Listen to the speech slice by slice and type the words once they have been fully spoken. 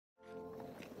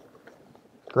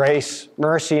Grace,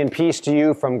 mercy, and peace to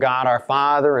you from God our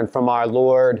Father and from our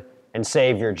Lord and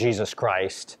Savior, Jesus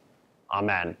Christ.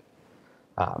 Amen.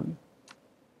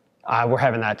 We're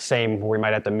having that same, we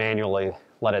might have to manually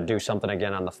let it do something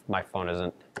again on my phone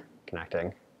isn't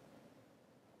connecting.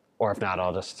 Or if not,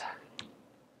 I'll just...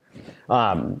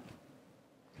 have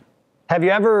you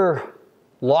ever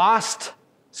lost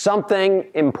something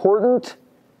important?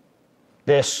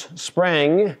 This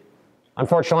spring,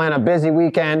 unfortunately on a busy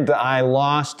weekend, I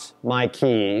lost my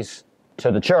keys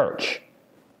to the church.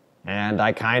 And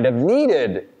I kind of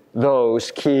needed those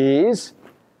keys.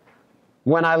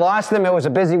 When I lost them, it was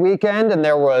a busy weekend, and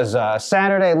there was a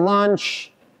Saturday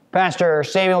lunch. Pastor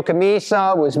Samuel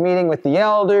Camisa was meeting with the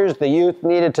elders. The youth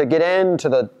needed to get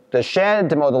into the shed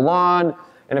to mow the lawn.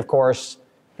 And of course,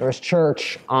 there was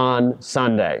church on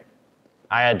Sunday.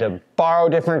 I had to borrow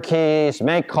different keys,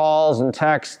 make calls and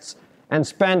texts, and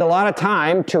spend a lot of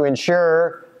time to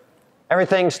ensure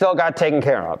everything still got taken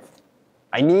care of.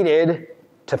 I needed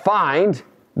to find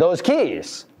those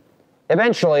keys.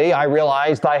 Eventually, I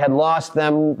realized I had lost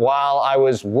them while I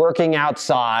was working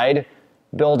outside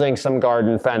building some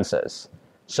garden fences.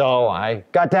 So I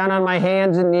got down on my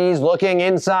hands and knees, looking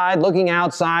inside, looking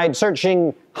outside,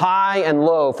 searching high and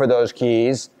low for those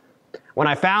keys. When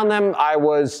I found them, I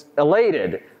was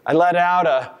elated. I let out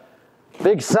a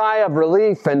big sigh of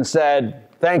relief and said,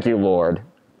 "Thank you, Lord."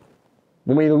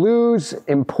 When we lose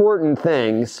important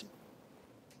things,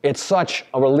 it's such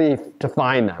a relief to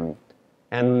find them.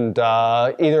 And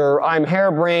either I'm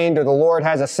harebrained or the Lord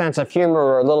has a sense of humor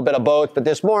or a little bit of both. But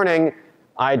this morning,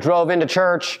 I drove into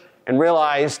church and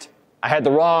realized I had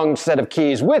the wrong set of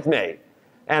keys with me.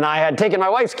 And I had taken my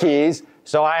wife's keys,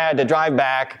 so I had to drive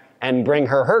back and bring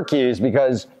her keys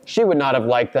because she would not have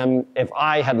liked them if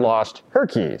I had lost her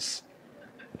keys.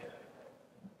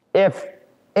 If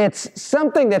it's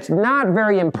something that's not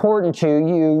very important to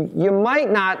you, you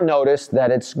might not notice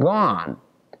that it's gone.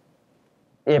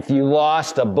 If you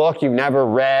lost a book you've never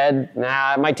read,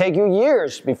 it might take you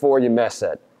years before you miss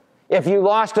it. If you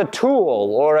lost a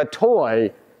tool or a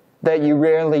toy that you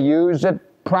rarely use, it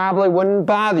probably wouldn't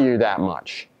bother you that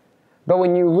much. But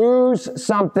when you lose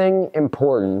something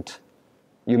important,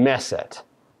 you miss it.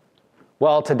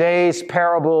 Well, today's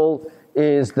parable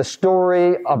is the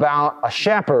story about a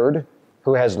shepherd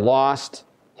who has lost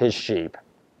his sheep.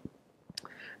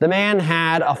 The man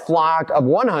had a flock of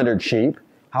 100 sheep.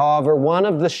 However, one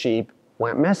of the sheep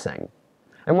went missing.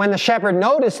 And when the shepherd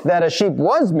noticed that a sheep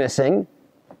was missing,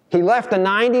 he left the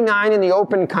 99 in the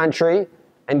open country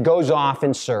and goes off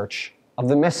in search of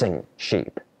the missing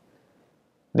sheep.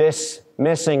 This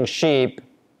missing sheep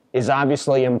is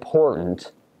obviously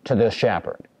important to the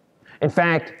shepherd. In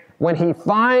fact, when he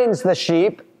finds the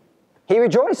sheep, he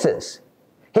rejoices.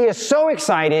 He is so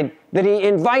excited that he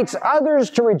invites others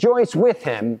to rejoice with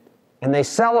him, and they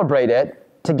celebrate it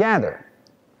together.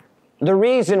 The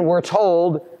reason we're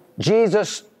told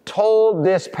Jesus told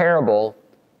this parable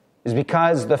is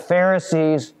because the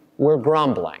Pharisees were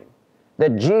grumbling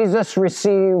that Jesus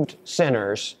received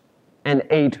sinners and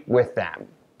ate with them.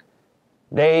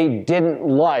 They didn't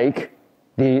like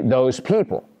those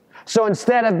people. So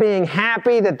instead of being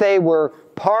happy that they were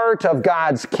part of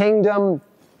God's kingdom,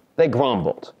 they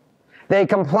grumbled. They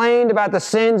complained about the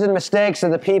sins and mistakes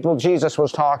of the people Jesus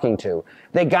was talking to.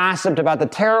 They gossiped about the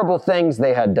terrible things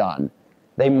they had done.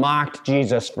 They mocked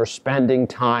Jesus for spending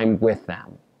time with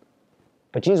them.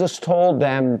 But Jesus told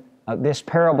them this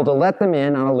parable to let them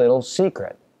in on a little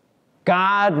secret.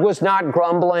 God was not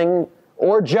grumbling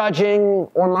or judging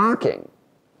or mocking.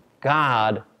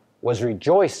 God was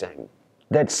rejoicing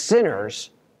that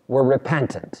sinners were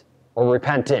repentant or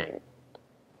repenting.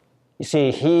 You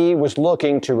see, he was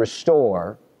looking to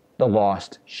restore the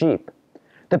lost sheep.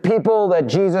 The people that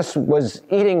Jesus was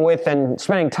eating with and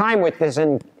spending time with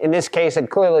in this case had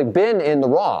clearly been in the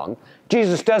wrong.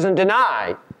 Jesus doesn't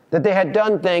deny that they had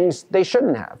done things they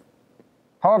shouldn't have.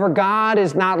 However, God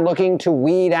is not looking to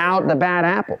weed out the bad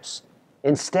apples.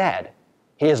 Instead,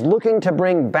 he is looking to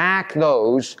bring back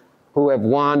those who have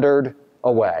wandered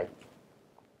away.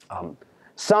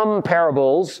 Some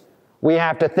parables, we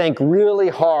have to think really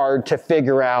hard to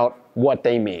figure out what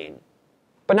they mean.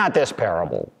 But not this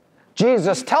parable.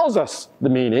 Jesus tells us the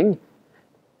meaning.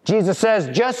 Jesus says,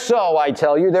 "Just so, I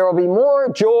tell you, there will be more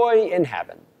joy in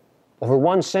heaven over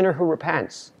one sinner who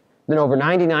repents than over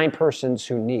 99 persons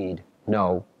who need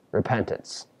no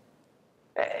repentance."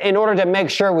 In order to make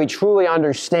sure we truly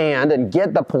understand and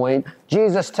get the point,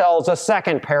 Jesus tells a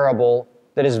second parable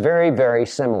that is very, very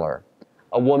similar.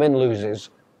 A woman loses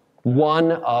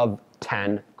one of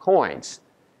 10 coins.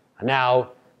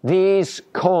 Now, these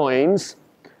coins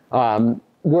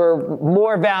were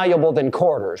more valuable than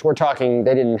quarters. We're talking,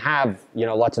 they didn't have,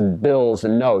 lots of bills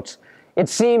and notes. It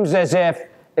seems as if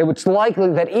it was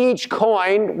likely that each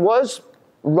coin was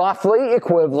roughly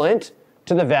equivalent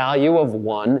to the value of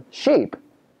one sheep.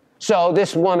 So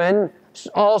this woman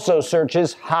also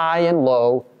searches high and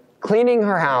low, cleaning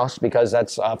her house, because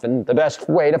that's often the best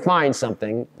way to find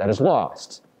something that is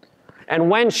lost. And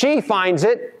when she finds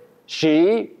it,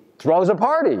 she throws a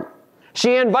party.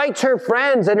 She invites her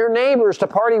friends and her neighbors to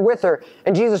party with her.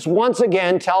 And Jesus once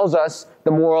again tells us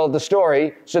the moral of the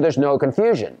story so there's no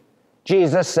confusion.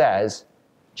 Jesus says,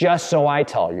 "Just so I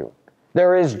tell you,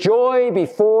 there is joy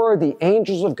before the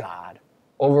angels of God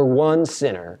over one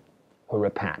sinner who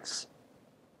repents."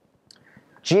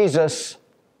 Jesus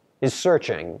is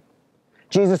searching.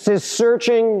 Jesus is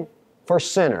searching for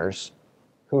sinners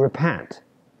who repent.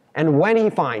 And when he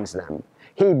finds them,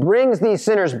 he brings these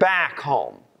sinners back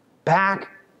home, back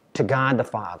to God the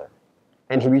Father.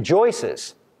 And he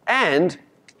rejoices, and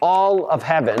all of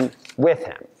heaven with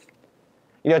him.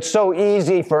 It's so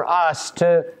easy for us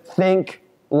to think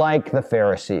like the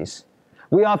Pharisees.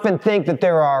 We often think that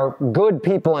there are good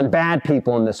people and bad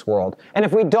people in this world. And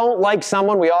if we don't like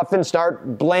someone, we often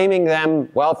start blaming them,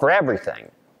 for everything.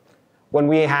 When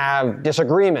we have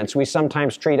disagreements, we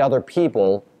sometimes treat other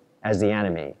people as the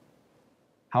enemy.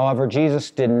 However,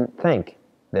 Jesus didn't think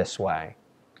this way.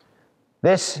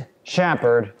 This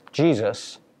shepherd,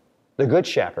 Jesus, the Good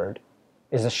Shepherd,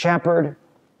 is a shepherd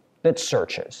that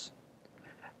searches.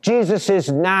 Jesus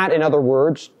is not, in other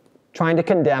words, trying to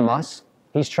condemn us.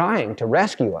 He's trying to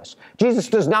rescue us. Jesus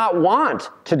does not want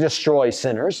to destroy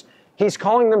sinners. He's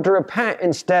calling them to repent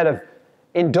instead of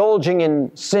indulging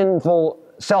in sinful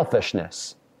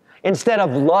selfishness. Instead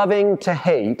of loving to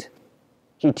hate,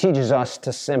 he teaches us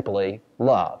to simply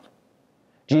love.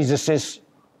 Jesus is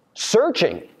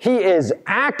searching. He is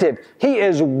active. He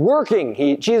is working.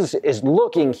 Jesus is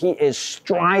looking. He is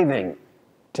striving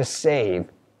to save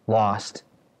lost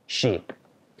sheep.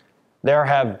 There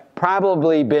have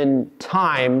probably been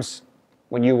times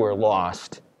when you were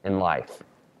lost in life.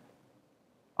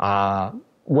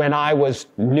 When I was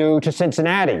new to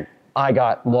Cincinnati, I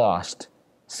got lost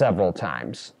several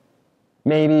times.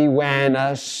 Maybe when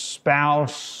a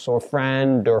spouse or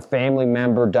friend or family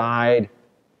member died,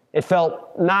 it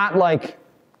felt not like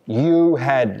you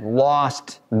had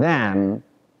lost them,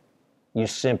 you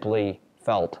simply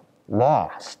felt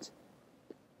lost.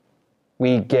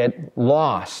 We get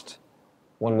lost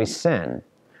when we sin,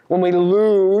 when we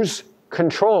lose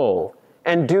control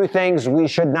and do things we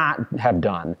should not have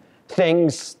done,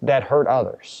 things that hurt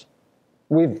others.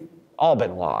 We've all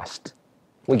been lost.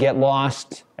 We get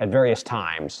lost at various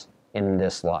times in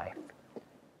this life.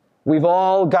 We've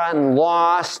all gotten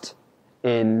lost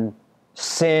in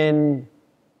sin,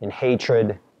 in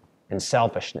hatred, and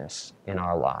selfishness in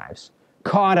our lives.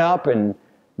 Caught up in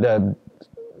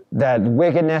that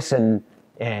wickedness and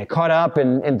caught up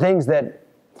in things that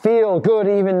feel good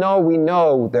even though we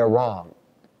know they're wrong.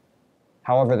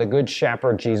 However, the Good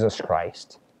Shepherd, Jesus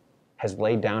Christ, has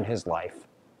laid down his life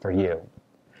for you.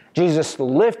 Jesus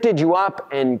lifted you up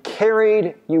and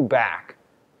carried you back.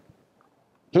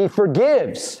 He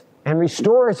forgives and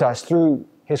restores us through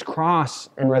his cross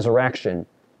and resurrection.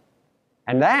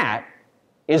 And that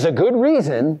is a good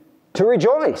reason to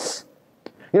rejoice.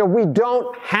 We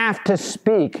don't have to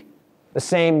speak the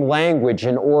same language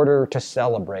in order to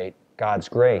celebrate God's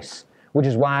grace, which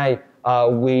is why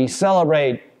we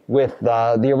celebrate with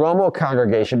the Aromo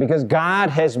congregation, because God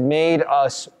has made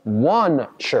us one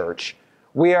church.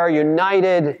 We are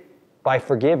united by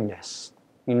forgiveness,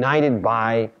 united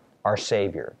by our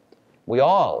Savior. We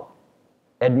all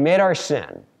admit our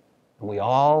sin, and we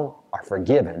all are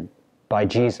forgiven by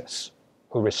Jesus,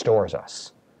 who restores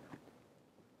us.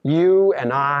 You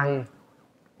and I,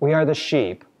 we are the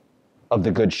sheep of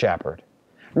the Good Shepherd.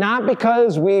 Not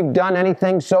because we've done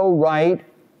anything so right,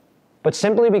 but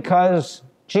simply because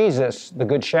Jesus, the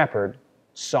Good Shepherd,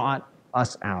 sought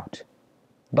us out.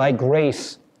 By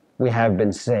grace, we have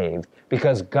been saved,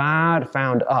 because God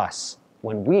found us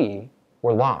when we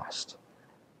were lost.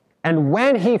 And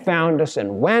when he found us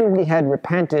and when we had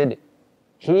repented,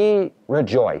 he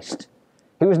rejoiced.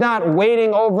 He was not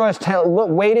waiting over us,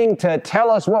 waiting to tell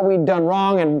us what we'd done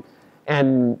wrong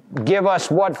and give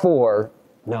us what for.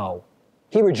 No,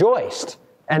 he rejoiced.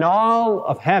 And all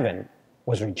of heaven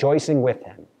was rejoicing with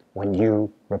him when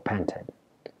you repented.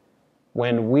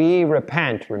 When we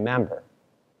repent, remember,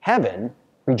 heaven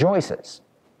rejoices.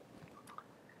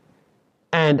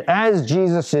 And as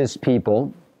Jesus'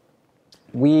 people,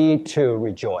 we too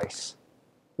rejoice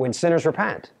when sinners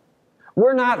repent.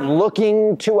 We're not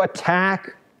looking to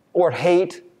attack or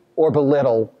hate or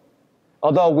belittle,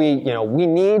 although we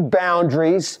need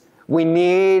boundaries, we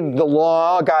need the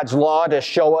law, God's law, to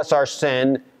show us our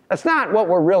sin, that's not what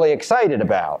we're really excited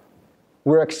about.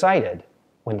 We're excited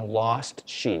when the lost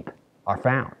sheep are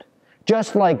found.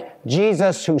 Just like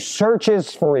Jesus, who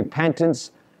searches for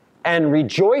repentance and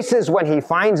rejoices when he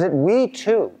finds it, we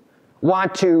too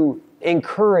want to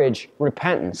encourage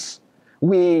repentance.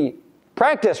 We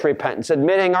practice repentance,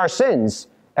 admitting our sins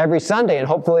every Sunday, and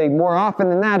hopefully more often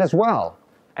than that as well.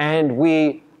 And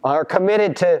we are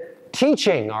committed to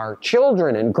teaching our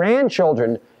children and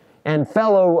grandchildren and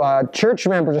fellow church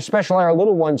members, especially our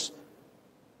little ones,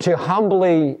 to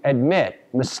humbly admit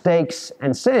mistakes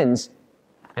and sins,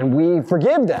 and we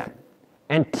forgive them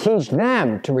and teach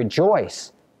them to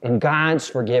rejoice in God's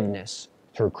forgiveness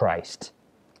through Christ.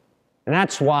 And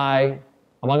that's why,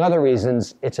 among other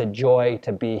reasons, it's a joy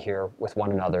to be here with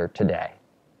one another today.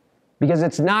 Because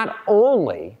it's not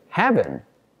only heaven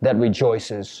that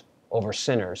rejoices over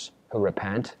sinners who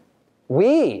repent.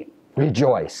 We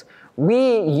rejoice.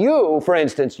 You, for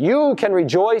instance, you can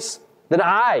rejoice that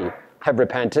I have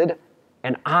repented,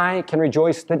 and I can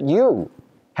rejoice that you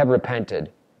have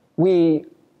repented. We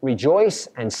rejoice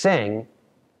and sing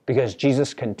because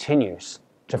Jesus continues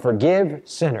to forgive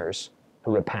sinners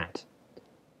who repent.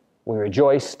 We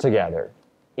rejoice together.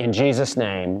 In Jesus'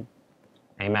 name,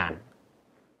 amen.